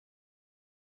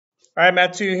All right,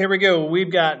 Matt 2, here we go. We've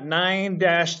got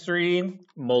 9-3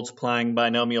 multiplying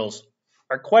binomials.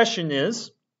 Our question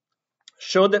is,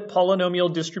 show that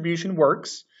polynomial distribution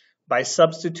works by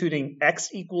substituting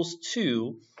x equals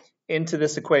 2 into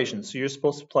this equation. So you're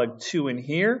supposed to plug 2 in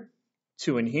here,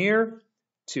 2 in here,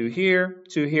 2 here,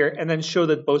 2 here, and then show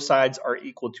that both sides are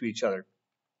equal to each other.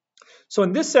 So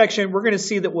in this section, we're going to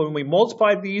see that when we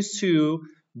multiply these two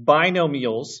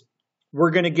binomials,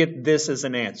 we're going to get this as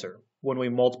an answer when we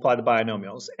multiply the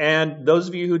binomials. And those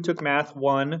of you who took Math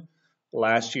 1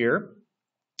 last year,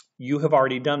 you have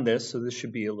already done this, so this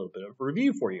should be a little bit of a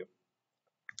review for you.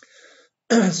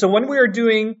 So when we are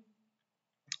doing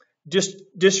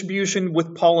distribution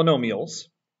with polynomials,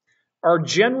 our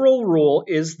general rule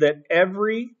is that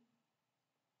every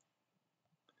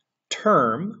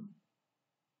term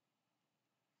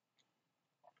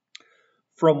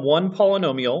from one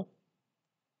polynomial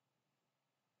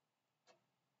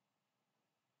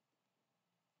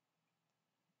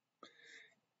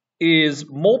is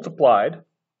multiplied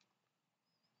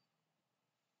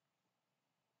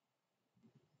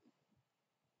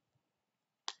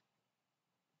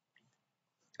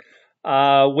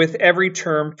with every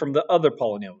term from the other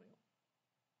polynomial.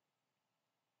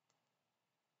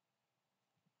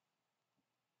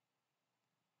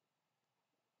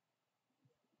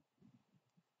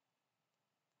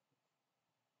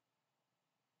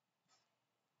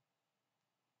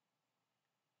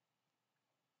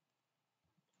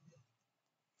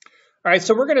 All right,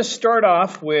 so we're going to start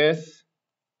off with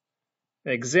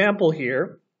an example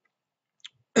here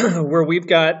where we've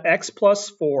got x plus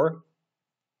 4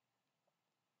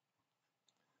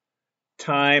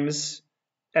 times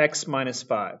x minus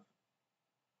 5.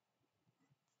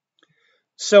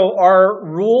 So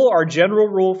our general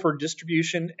rule for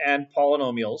distribution and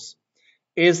polynomials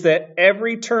is that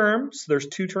every term, so there's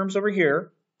two terms over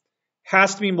here,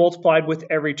 has to be multiplied with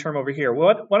every term over here.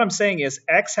 What I'm saying is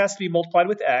x has to be multiplied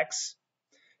with x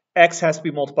has to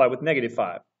be multiplied with negative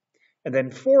 5, and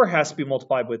then 4 has to be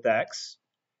multiplied with x,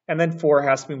 and then 4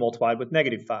 has to be multiplied with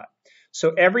negative 5.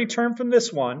 So every term from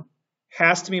this one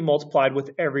has to be multiplied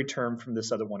with every term from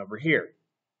this other one over here.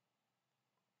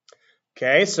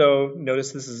 Okay, so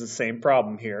notice this is the same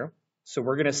problem here. So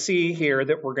we're going to see here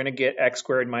that we're going to get x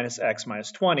squared minus x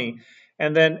minus 20.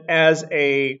 And then as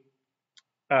a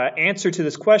answer to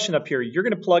this question up here, you're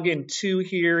going to plug in 2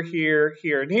 here, here,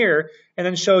 here, and here, and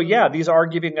then show, yeah, these are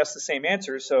giving us the same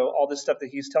answer. So all this stuff that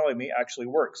he's telling me actually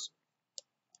works.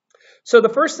 So the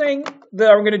first thing that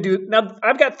I'm going to do, now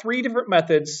I've got 3 different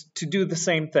methods to do the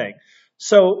same thing.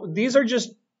 So these are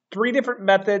just 3 different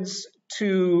methods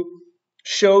to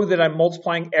show that I'm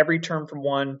multiplying every term from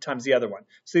one times the other one.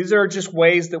 So these are just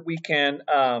ways that we can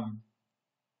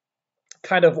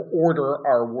kind of order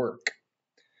our work.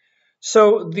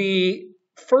 So the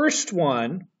first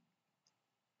one,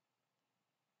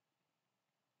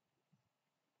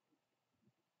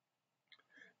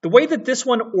 the way that this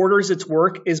one orders its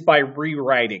work is by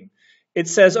rewriting. It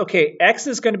says, okay, x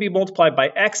is going to be multiplied by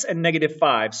x and negative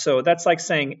 5. So that's like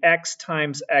saying x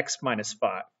times x minus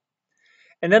 5.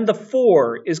 And then the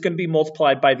 4 is going to be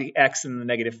multiplied by the x and the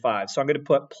negative 5. So I'm going to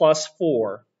put plus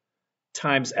 4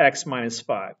 times x minus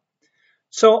 5.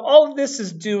 So all of this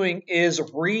is doing is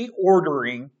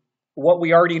reordering what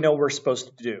we already know we're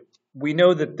supposed to do. We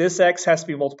know that this x has to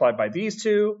be multiplied by these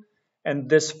two, and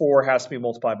this 4 has to be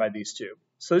multiplied by these two.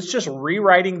 So it's just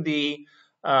rewriting the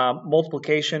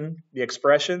multiplication, the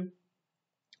expression,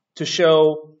 to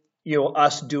show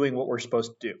us doing what we're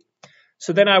supposed to do.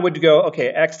 So then I would go, okay,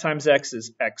 x times x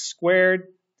is x squared.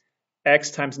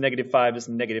 X times negative 5 is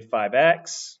negative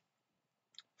 5x.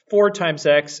 4 times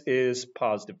x is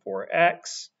positive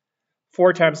 4x.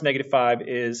 4 times negative 5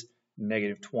 is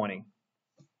negative 20.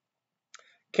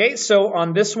 Okay, so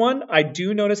on this one, I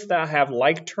do notice that I have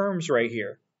like terms right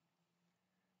here.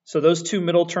 So those two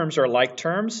middle terms are like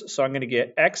terms. So I'm going to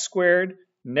get x squared,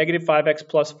 negative 5x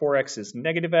plus 4x is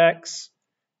negative x,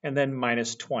 and then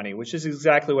minus 20, which is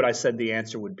exactly what I said the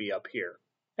answer would be up here.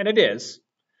 And it is.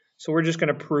 So we're just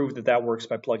going to prove that that works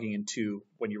by plugging in 2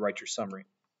 when you write your summary.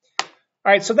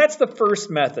 All right, so that's the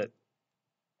first method.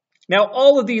 Now,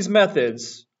 all of these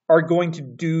methods are going to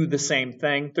do the same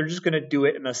thing. They're just going to do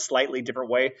it in a slightly different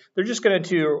way. They're just going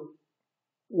to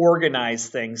organize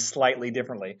things slightly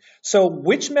differently. So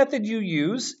which method you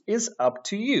use is up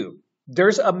to you.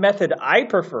 There's a method I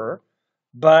prefer,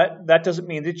 but that doesn't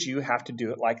mean that you have to do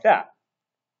it like that.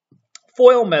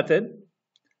 FOIL method,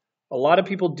 a lot of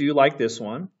people do like this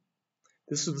one.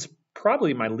 This is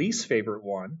probably my least favorite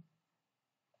one.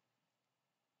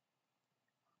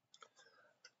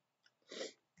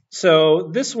 So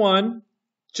this one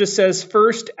Just says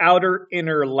first, outer,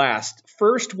 inner, last.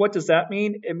 First, what does that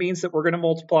mean? It means that we're going to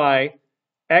multiply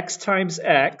x times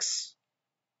x.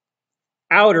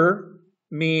 Outer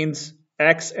means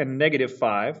x and negative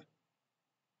 5.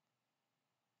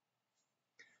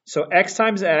 So x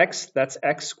times x, that's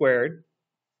x squared.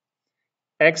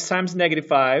 X times negative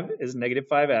 5 is negative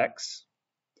 5x.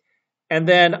 And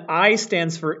then I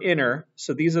stands for inner,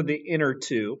 so these are the inner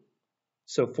two.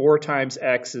 So 4 times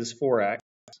x is 4x.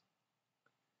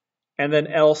 And then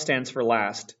L stands for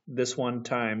last, this one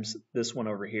times this one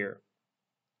over here.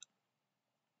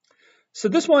 So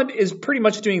this one is pretty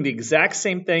much doing the exact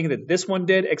same thing that this one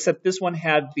did, except this one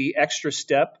had the extra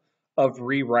step of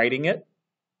rewriting it,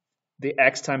 the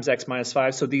x times x minus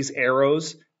 5. So these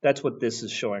arrows, that's what this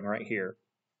is showing right here.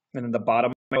 And then the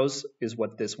bottom arrows is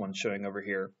what this one's showing over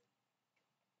here.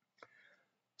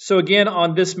 So again,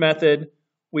 on this method,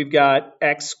 we've got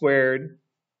x squared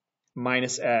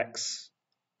minus x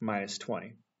minus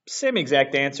 20. Same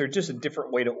exact answer, just a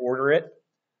different way to order it.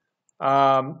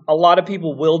 A lot of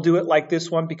people will do it like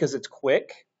this one because it's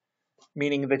quick,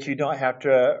 meaning that you don't have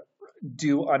to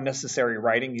do unnecessary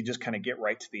writing. You just kind of get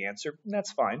right to the answer, and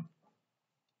that's fine.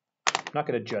 I'm not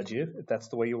going to judge you if that's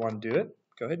the way you want to do it.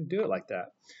 Go ahead and do it like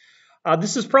that.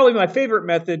 This is probably my favorite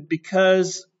method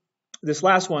because this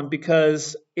last one,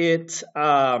 because it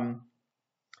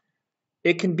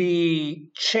can be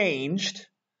changed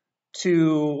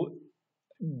to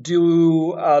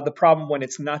do the problem when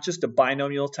it's not just a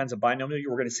binomial times a binomial.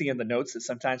 We're going to see in the notes that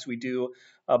sometimes we do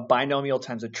a binomial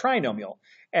times a trinomial.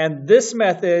 And this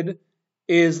method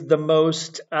is the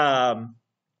most,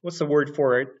 what's the word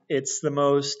for it? It's the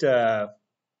most, I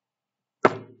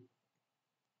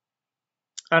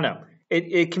don't know.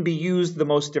 It can be used the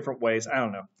most different ways. I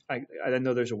don't know. I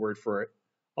know there's a word for it.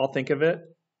 I'll think of it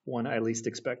when I least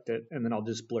expect it, and then I'll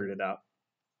just blurt it out.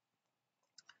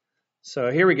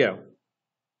 So here we go.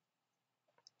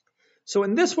 So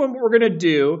in this one, what we're going to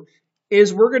do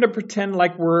is we're going to pretend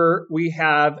like we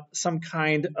have some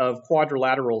kind of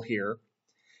quadrilateral here.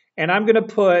 And I'm going to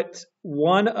put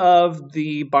one of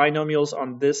the binomials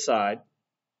on this side.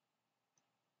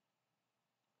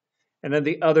 And then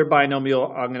the other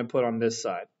binomial I'm going to put on this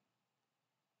side.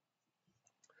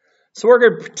 So what we're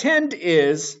going to pretend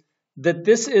is that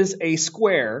this is a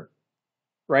square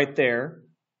right there.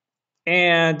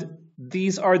 And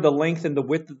these are the length and the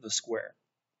width of the square.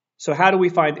 So how do we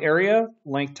find area?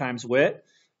 Length times width.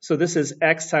 So this is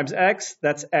x times x.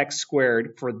 That's x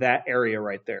squared for that area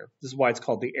right there. This is why it's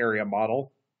called the area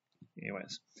model.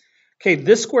 Anyways. Okay,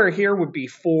 this square here would be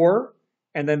 4.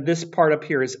 And then this part up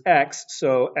here is x.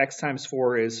 So x times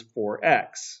 4 is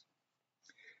 4x.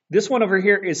 This one over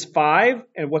here is 5.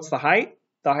 And what's the height?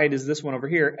 The height is this one over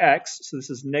here, x. So this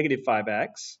is negative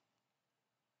 5x.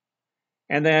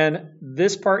 And then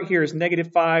this part here is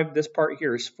negative 5. This part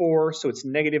here is 4. So it's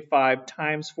negative 5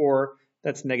 times 4.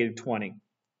 That's negative 20.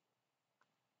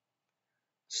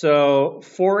 So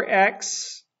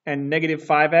 4x and negative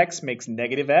 5x makes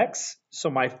negative x. So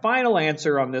my final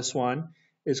answer on this one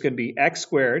is going to be x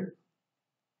squared.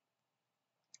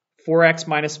 4x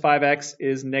minus 5x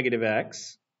is negative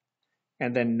x.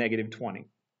 And then negative 20.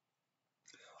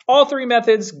 All three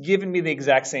methods giving me the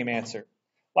exact same answer.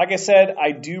 Like I said,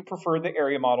 I do prefer the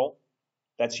area model.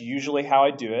 That's usually how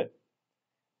I do it.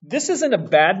 This isn't a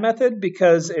bad method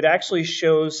because it actually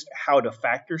shows how to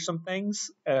factor some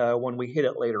things when we hit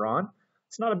it later on.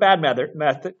 It's not a bad method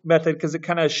because it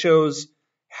kind of shows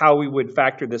how we would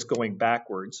factor this going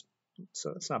backwards.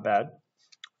 So it's not bad.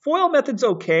 FOIL method's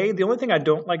okay. The only thing I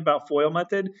don't like about FOIL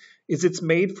method is it's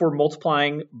made for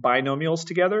multiplying binomials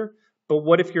together. But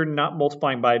what if you're not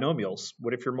multiplying binomials?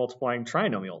 What if you're multiplying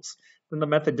trinomials? Then the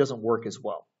method doesn't work as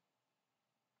well.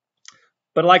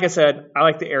 But like I said, I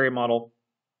like the area model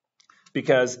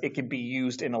because it can be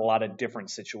used in a lot of different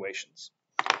situations.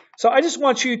 So I just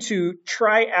want you to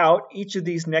try out each of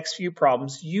these next few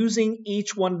problems using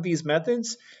each one of these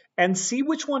methods and see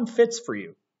which one fits for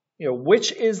you. You know,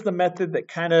 which is the method that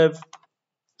kind of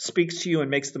speaks to you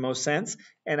and makes the most sense.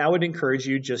 And I would encourage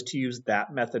you just to use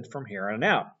that method from here on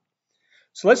out.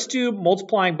 So let's do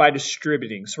multiplying by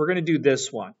distributing. So we're going to do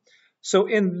this one. So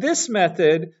in this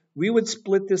method, we would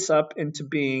split this up into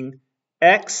being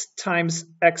x times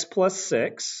x plus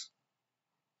 6,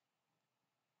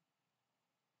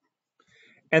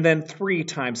 and then 3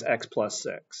 times x plus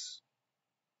 6.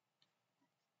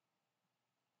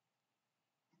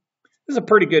 This is a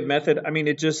pretty good method. I mean,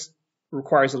 it just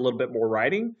requires a little bit more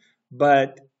writing,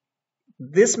 but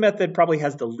this method probably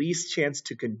has the least chance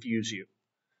to confuse you.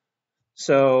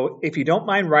 So if you don't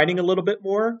mind writing a little bit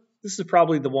more, this is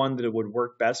probably the one that would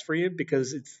work best for you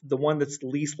because it's the one that's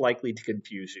least likely to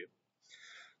confuse you.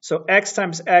 So x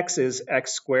times x is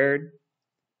x squared.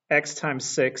 X times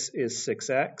 6 is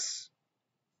 6x.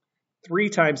 3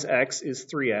 times x is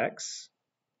 3x.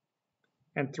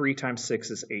 And 3 times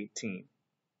 6 is 18.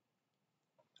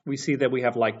 We see that we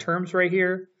have like terms right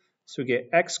here. So we get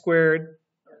x squared.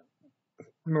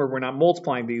 Remember, we're not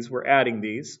multiplying these, we're adding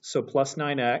these. So plus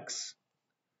 9x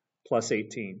plus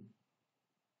 18.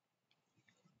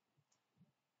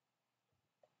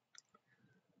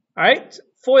 All right,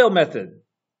 FOIL method.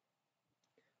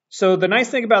 So the nice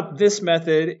thing about this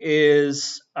method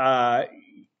is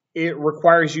it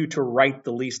requires you to write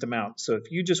the least amount. So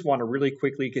if you just want to really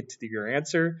quickly get to your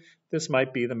answer, this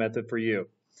might be the method for you.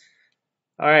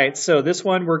 All right, so this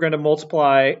one we're going to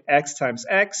multiply x times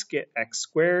x, get x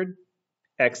squared,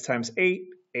 x times 8,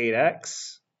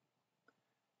 8x.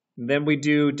 And then we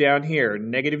do down here,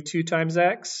 negative 2 times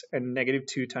x and negative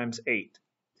 2 times 8.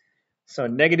 So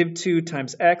negative 2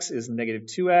 times x is negative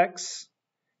 2x,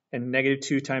 and negative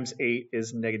 2 times 8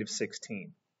 is negative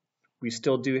 16. We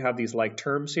still do have these like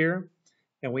terms here,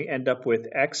 and we end up with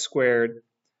x squared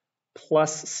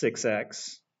plus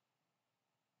 6x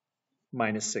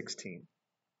minus 16.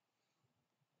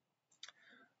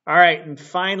 All right, and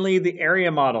finally the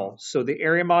area model. So the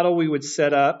area model we would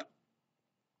set up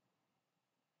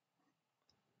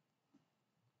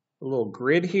a little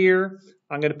grid here.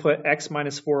 I'm going to put x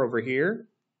minus 4 over here,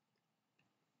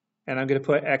 and I'm going to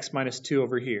put x minus 2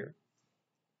 over here.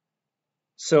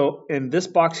 So in this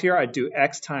box here, I do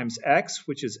x times x,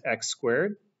 which is x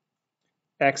squared,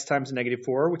 x times negative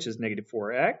 4, which is negative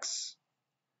 4x,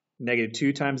 negative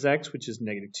 2 times x, which is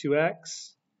negative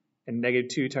 2x, and negative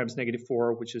 2 times negative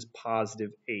 4, which is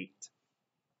positive 8.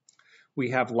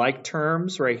 We have like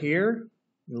terms right here,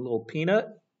 a little peanut.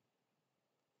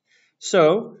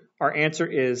 So our answer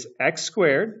is x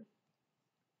squared.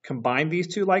 Combine these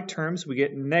two like terms, we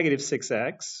get negative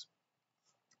 6x,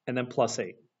 and then plus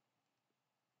 8.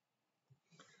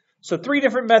 So 3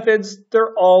 different methods,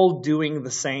 they're all doing the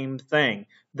same thing.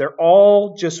 They're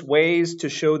all just ways to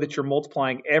show that you're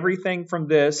multiplying everything from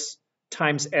this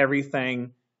times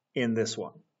everything in this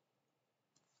one.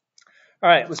 All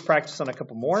right, let's practice on a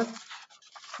couple more.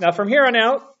 Now from here on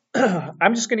out,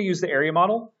 I'm just going to use the area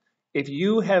model. If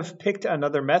you have picked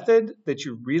another method that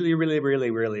you really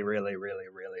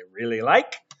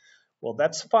like, well,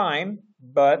 that's fine,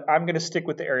 but I'm going to stick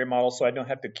with the area model so I don't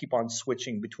have to keep on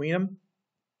switching between them.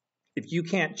 If you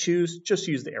can't choose, just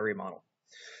use the area model.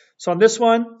 So on this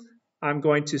one, I'm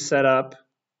going to set up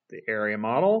the area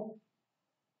model.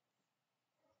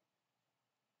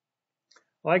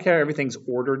 I like how everything's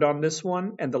ordered on this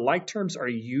one, and the like terms are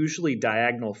usually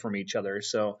diagonal from each other,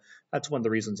 so that's one of the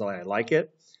reasons why I like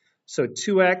it. So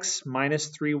 2x minus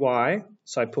 3y,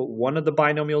 so I put one of the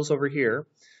binomials over here.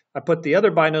 I put the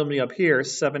other binomial up here,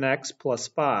 7x plus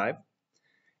 5,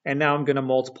 and now I'm going to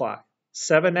multiply.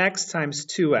 7x times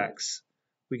 2x,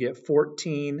 we get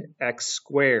 14x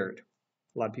squared.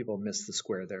 A lot of people miss the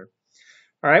square there.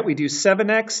 All right, we do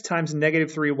 7x times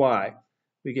negative 3y.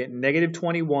 We get negative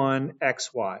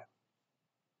 21xy.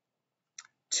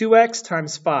 2x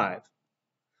times 5,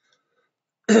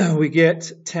 we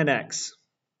get 10x.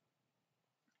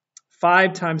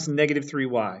 5 times negative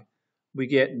 3y, we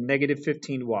get negative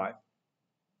 15y.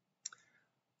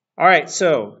 All right,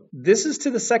 so this is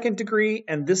to the second degree,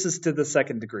 and this is to the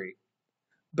second degree.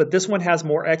 But this one has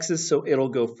more x's, so it'll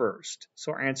go first.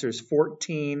 So our answer is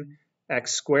 14x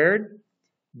squared.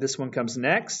 This one comes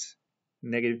next,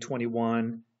 negative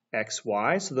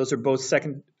 21xy. So those are both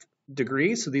second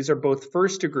degree. So these are both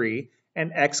first degree,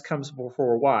 and x comes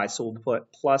before y. So we'll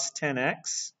put plus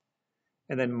 10x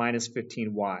and then minus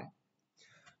 15y.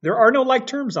 There are no like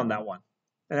terms on that one,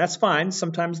 and that's fine.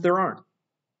 Sometimes there aren't.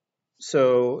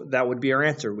 So that would be our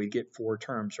answer. We'd get 4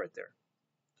 terms right there.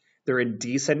 They're in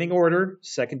descending order,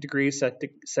 second degree,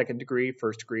 second degree,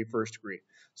 first degree, first degree.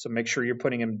 So make sure you're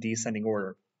putting them in descending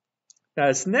order. Now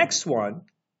this next one,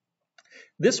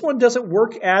 this one doesn't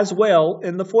work as well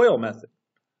in the FOIL method.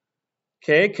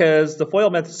 Okay, because the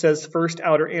FOIL method says first,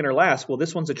 outer, inner, last. Well,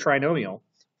 this one's a trinomial.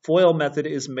 FOIL method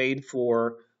is made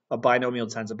for a binomial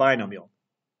times a binomial.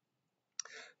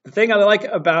 The thing I like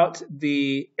about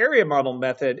the area model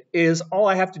method is all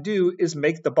I have to do is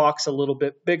make the box a little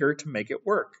bit bigger to make it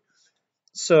work.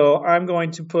 So I'm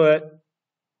going to put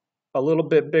a little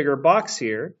bit bigger box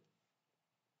here.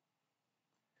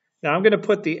 Now I'm going to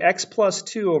put the x plus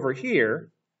 2 over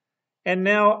here, and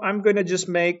now I'm going to just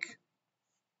make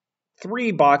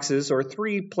 3 boxes or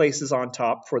 3 places on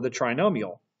top for the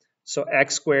trinomial. So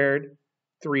x squared,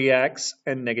 3x,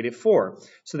 and negative 4.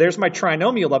 So there's my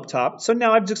trinomial up top. So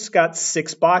now I've just got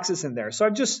 6 boxes in there. So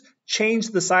I've just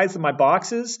changed the size of my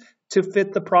boxes to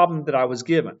fit the problem that I was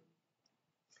given.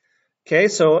 Okay,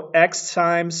 so x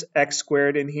times x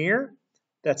squared in here,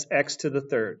 that's x to the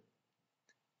third.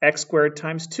 X squared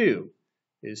times 2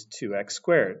 is 2x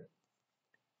squared.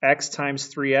 X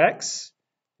times 3x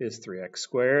is 3x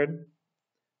squared.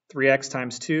 3x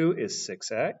times 2 is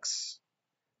 6x.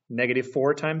 Negative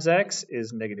 4 times x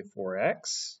is negative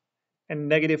 4x. And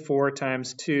negative 4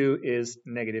 times 2 is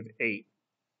negative 8.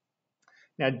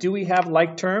 Now, do we have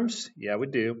like terms? Yeah, we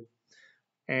do.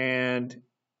 And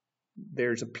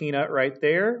there's a peanut right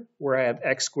there where I have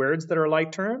x squareds that are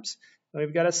like terms. And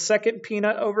we've got a second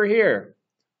peanut over here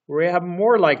where we have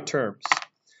more like terms.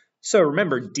 So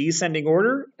remember, descending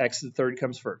order, x to the third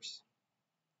comes first.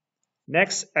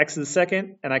 Next, x to the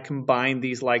second, and I combine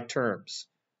these like terms.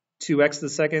 2x to the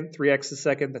second, 3x to the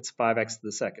second, that's 5x to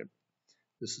the second.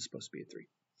 This is supposed to be a 3.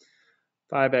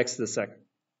 5x to the second.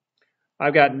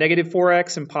 I've got negative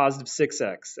 4x and positive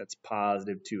 6x. That's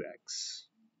positive 2x.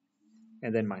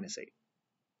 And then minus 8.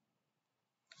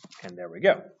 And there we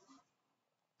go.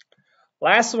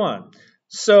 Last one.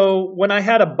 So when I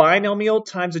had a binomial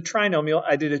times a trinomial,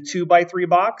 I did a 2 by 3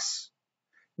 box.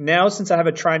 Now, since I have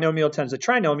a trinomial times a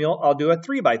trinomial, I'll do a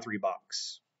 3 by 3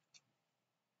 box.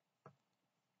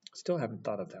 Still haven't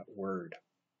thought of that word.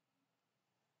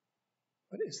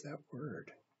 What is that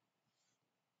word?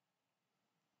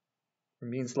 It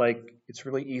means like it's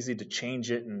really easy to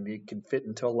change it and it can fit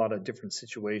into a lot of different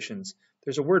situations.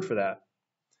 There's a word for that.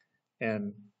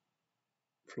 And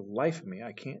for the life of me,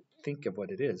 I can't think of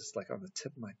what it is. It's like on the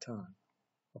tip of my tongue.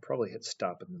 I'll probably hit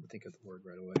stop and then think of the word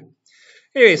right away.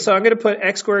 Anyway, so I'm going to put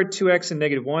x squared, 2x, and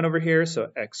negative 1 over here. So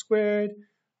x squared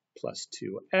plus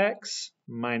 2x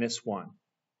minus 1.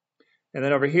 And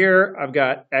then over here, I've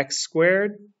got x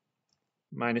squared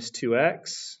minus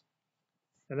 2x,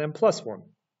 and then plus 1.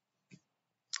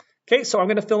 Okay, so I'm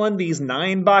going to fill in these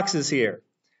 9 boxes here.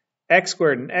 X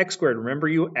squared and x squared. Remember,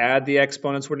 you add the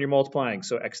exponents when you're multiplying,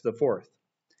 so x to the fourth.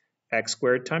 X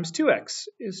squared times 2x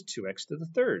is 2x to the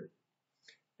third.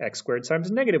 X squared times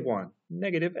negative 1,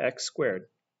 negative x squared.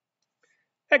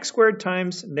 X squared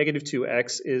times negative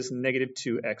 2x is negative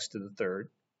 2x to the third.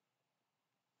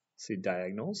 See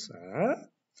diagonals.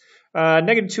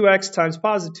 Negative 2x times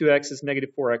positive 2x is negative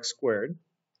 4x squared.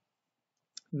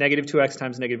 Negative 2x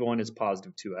times negative 1 is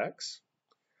positive 2x.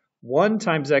 1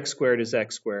 times x squared is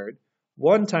x squared.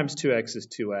 1 times 2x is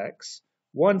 2x.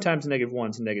 1 times negative 1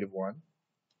 is negative 1.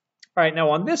 All right,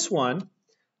 now on this one,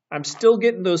 I'm still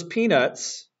getting those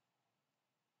peanuts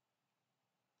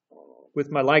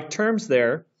with my like terms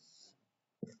there.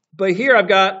 But here I've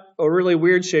got a really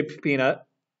weird shaped peanut.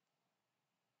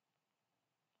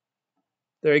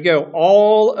 There you go.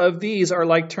 All of these are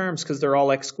like terms because they're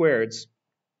all x squareds.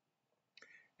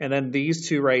 And then these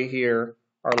two right here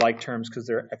are like terms because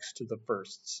they're x to the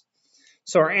firsts.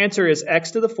 So our answer is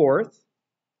x to the fourth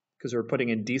because we're putting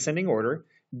in descending order.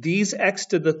 These x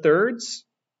to the thirds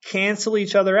cancel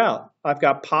each other out. I've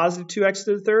got positive 2x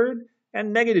to the third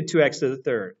and negative 2x to the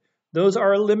third. Those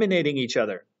are eliminating each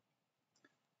other.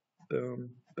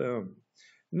 Boom, boom.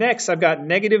 Next, I've got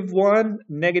negative 1,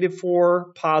 negative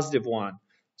 4, positive 1.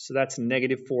 So that's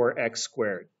negative 4x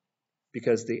squared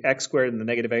because the x squared and the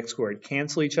negative x squared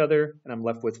cancel each other, and I'm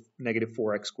left with negative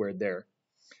 4x squared there.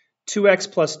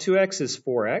 2x plus 2x is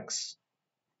 4x,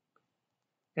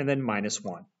 and then minus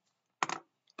 1.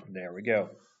 There we go.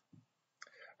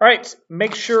 All right,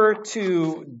 make sure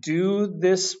to do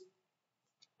this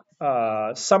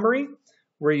summary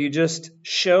where you just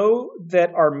show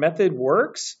that our method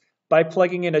works by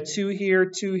plugging in a 2 here,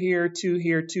 2 here, 2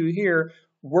 here, 2 here.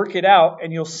 Work it out,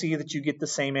 and you'll see that you get the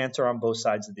same answer on both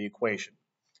sides of the equation.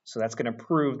 So that's going to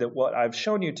prove that what I've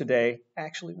shown you today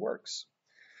actually works.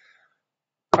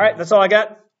 All right, that's all I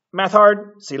got. Math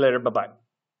hard. See you later. Bye-bye.